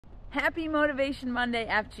Happy Motivation Monday,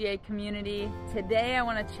 FGA community. Today I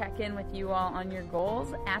want to check in with you all on your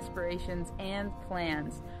goals, aspirations, and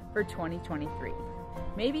plans for 2023.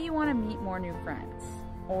 Maybe you want to meet more new friends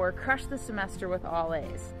or crush the semester with all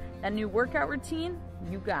A's. That new workout routine,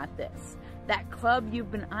 you got this. That club you've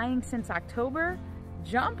been eyeing since October,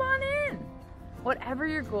 jump on in. Whatever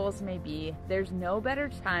your goals may be, there's no better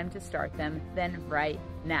time to start them than right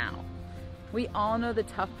now. We all know the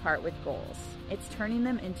tough part with goals. It's turning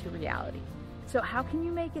them into reality. So how can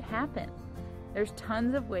you make it happen? There's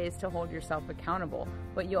tons of ways to hold yourself accountable,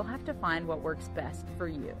 but you'll have to find what works best for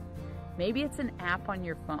you. Maybe it's an app on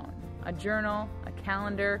your phone, a journal, a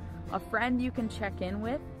calendar, a friend you can check in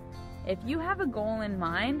with. If you have a goal in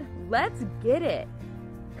mind, let's get it.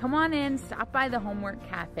 Come on in, stop by the Homework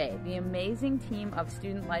Cafe. The amazing team of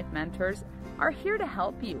Student Life Mentors are here to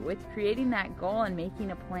help you with creating that goal and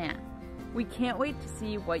making a plan. We can't wait to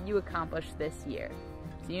see what you accomplish this year.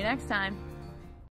 See you next time.